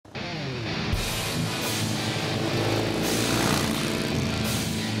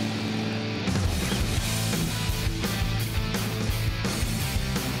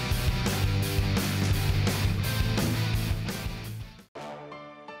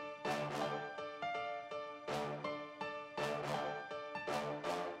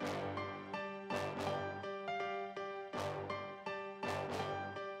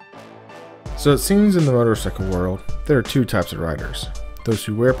So it seems in the motorcycle world, there are two types of riders. Those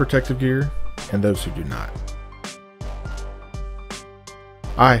who wear protective gear, and those who do not.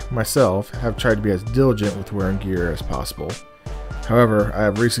 I, myself, have tried to be as diligent with wearing gear as possible. However, I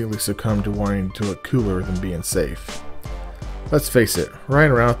have recently succumbed to wanting to look cooler than being safe. Let's face it,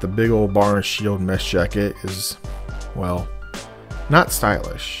 riding around with the big old bar and shield mesh jacket is, well, not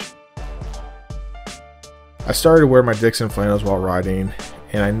stylish. I started to wear my Dixon flannels while riding,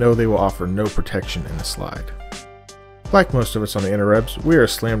 and I know they will offer no protection in the slide. Like most of us on the interwebs, we are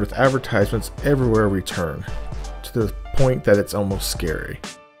slammed with advertisements everywhere we turn, to the point that it's almost scary.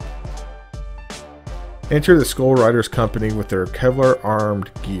 Enter the Skull Riderz company with their Kevlar armed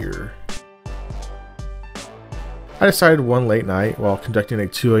gear. I decided one late night while conducting a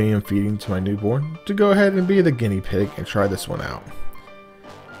 2 AM feeding to my newborn to go ahead and be the guinea pig and try this one out.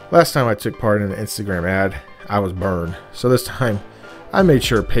 Last time I took part in an Instagram ad, I was burned, so this time I made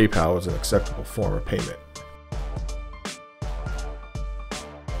sure PayPal was an acceptable form of payment.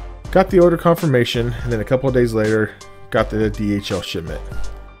 Got the order confirmation, and then a couple of days later, got the DHL shipment.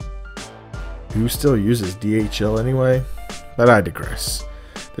 Who still uses DHL anyway? But I digress.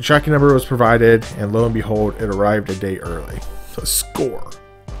 The tracking number was provided, and lo and behold, it arrived a day early. A score!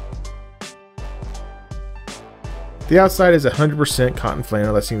 The outside is 100% cotton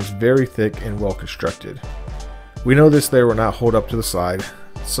flannel that seems very thick and well constructed. We know this layer will not hold up to the slide,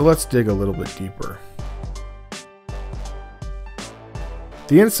 so let's dig a little bit deeper.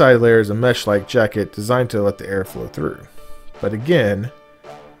 The inside layer is a mesh-like jacket designed to let the air flow through, but again,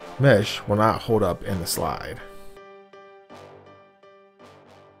 mesh will not hold up in the slide.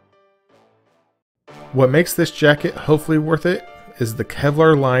 What makes this jacket hopefully worth it is the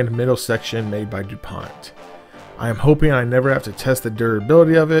Kevlar lined middle section made by DuPont. I am hoping I never have to test the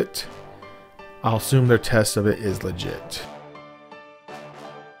durability of it. I'll assume their test of it is legit.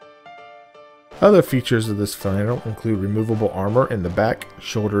 Other features of this flannel include removable armor in the back,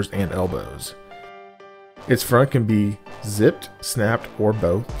 shoulders, and elbows. Its front can be zipped, snapped, or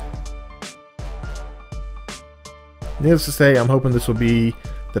both. Needless to say, I'm hoping this will be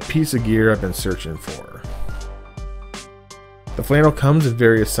the piece of gear I've been searching for. The flannel comes in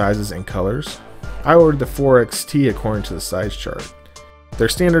various sizes and colors. I ordered the 4XT according to the size chart. Their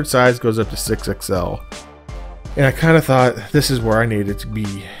standard size goes up to 6XL, and I kind of thought this is where I needed to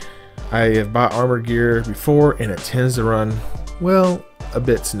be. I have bought armored gear before and it tends to run, well, a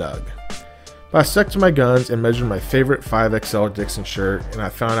bit snug. But I stuck to my guns and measured my favorite 5XL Dixon shirt, and I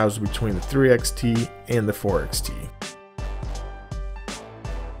found I was between the 3XT and the 4XT.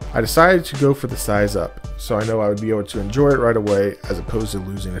 I decided to go for the size up, so I know I would be able to enjoy it right away as opposed to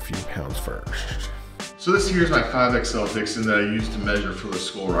losing a few pounds first. So this here is my 5XL Dixon that I used to measure for the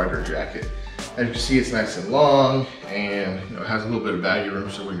Skull Rider jacket. As you can see, it's nice and long, and it has a little bit of baggy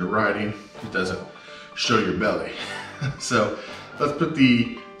room, so when you're riding, it doesn't show your belly. So let's put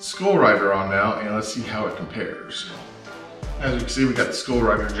the Skull Rider on now, and let's see how it compares. As you can see, we got the Skull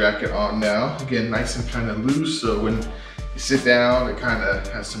Rider jacket on now. Again, nice and kind of loose, so when you sit down, it kind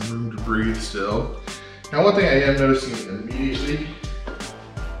of has some room to breathe still. Now, one thing I am noticing immediately,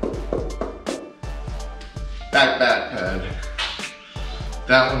 that back pad.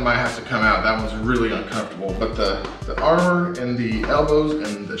 That one might have to come out. That one's really uncomfortable. But the armor and the elbows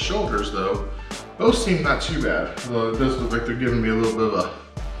and the shoulders, though, both seem not too bad. Although it does look like they're giving me a little bit of a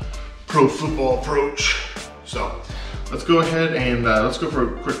pro football approach. So let's go ahead and let's go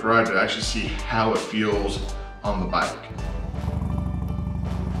for a quick ride to actually see how it feels on the bike.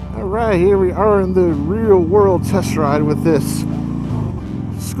 All right, here we are in the real world test ride with this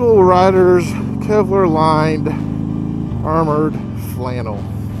Skull Riderz Kevlar lined armored flannel.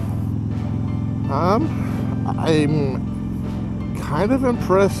 I'm kind of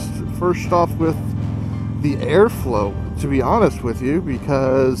impressed first off with the airflow, to be honest with you,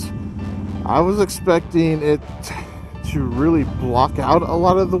 because I was expecting it to really block out a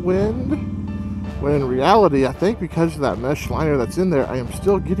lot of the wind, when in reality, I think because of that mesh liner that's in there, I am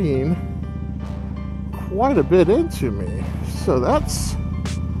still getting quite a bit into me. So that's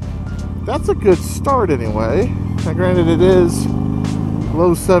a good start anyway. Now granted, it is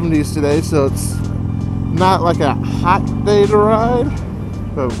low 70s today, so it's not like a hot day to ride,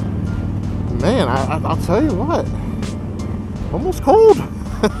 but man, I'll tell you what, almost cold.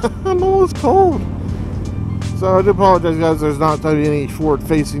 I'm almost cold. So I do apologize, guys, there's not going to be any forward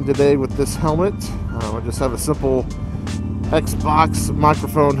facing today with this helmet. I just have a simple Xbox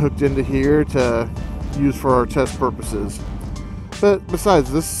microphone hooked into here to use for our test purposes. But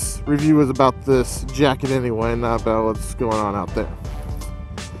besides, this review is about this jacket anyway, not about what's going on out there.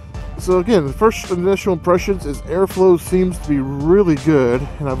 So again, the first initial impressions is airflow seems to be really good,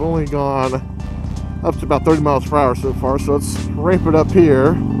 and I've only gone up to about 30 miles per hour so far, so let's ramp it up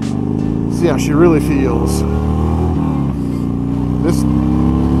here, see how she really feels. This,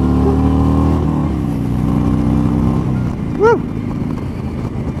 woo,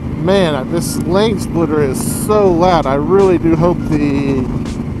 man, this lane splitter is so loud. I really do hope the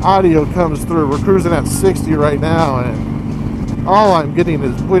audio comes through. We're cruising at 60 right now, and all I'm getting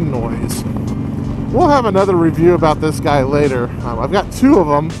is wind noise. We'll have another review about this guy later. I've got two of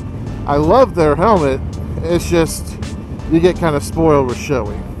them. I love their helmet. It's just, you get kind of spoiled with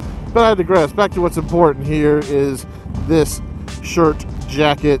Shoei. But I digress. Back to what's important here is this shirt,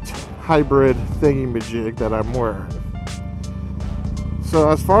 jacket, hybrid thingy-majig that I'm wearing. So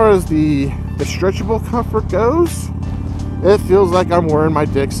as far as the stretchable comfort goes, it feels like I'm wearing my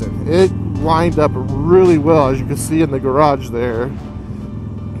Dixon. It lined up really well, as you can see in the garage there,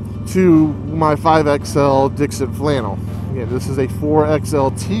 to my 5XL Dixon flannel. Again, this is a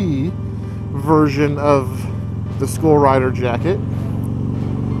 4XLT version of the Skull Rider jacket.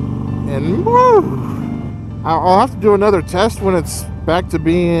 And woo! I'll have to do another test when it's back to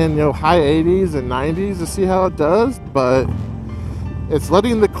being, high 80s and 90s to see how it does, but it's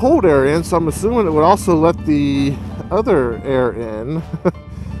letting the cold air in, so I'm assuming it would also let the other air in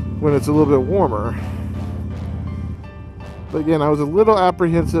when it's a little bit warmer. But again, I was a little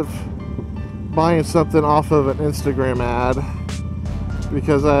apprehensive buying something off of an Instagram ad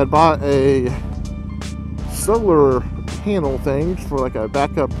because I had bought a solar panel thing for like a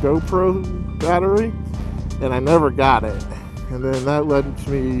backup GoPro battery, and I never got it. And then that led to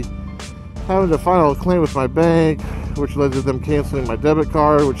me having to file a claim with my bank, which led to them canceling my debit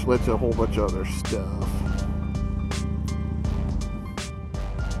card, which led to a whole bunch of other stuff.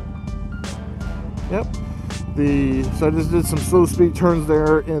 Yep. So I just did some slow speed turns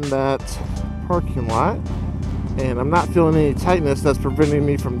there in that parking lot, and I'm not feeling any tightness that's preventing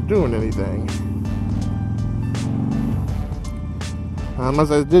me from doing anything.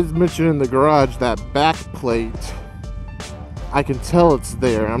 As I did mention in the garage, that back plate, I can tell it's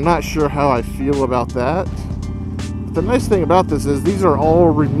there. I'm not sure how I feel about that. But the nice thing about this is these are all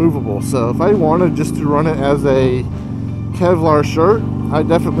removable, so if I wanted just to run it as a Kevlar shirt, I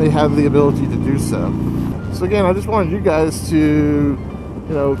definitely have the ability to do so. So again, I just wanted you guys to,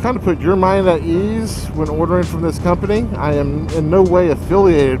 kind of put your mind at ease when ordering from this company. I am in no way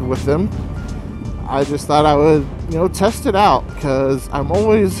affiliated with them. I just thought I would, test it out, because I'm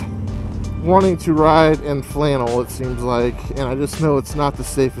always wanting to ride in flannel, it seems like, and I just know it's not the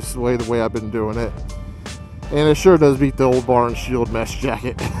safest way, the way I've been doing it. And it sure does beat the old bar and shield mesh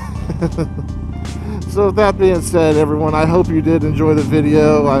jacket. So with that being said, everyone, I hope you did enjoy the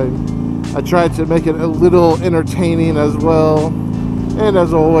video. I tried to make it a little entertaining as well. And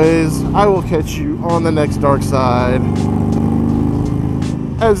as always, I will catch you on the next dark side,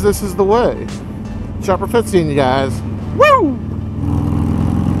 as this is the way. Chopper Fit, seeing you guys.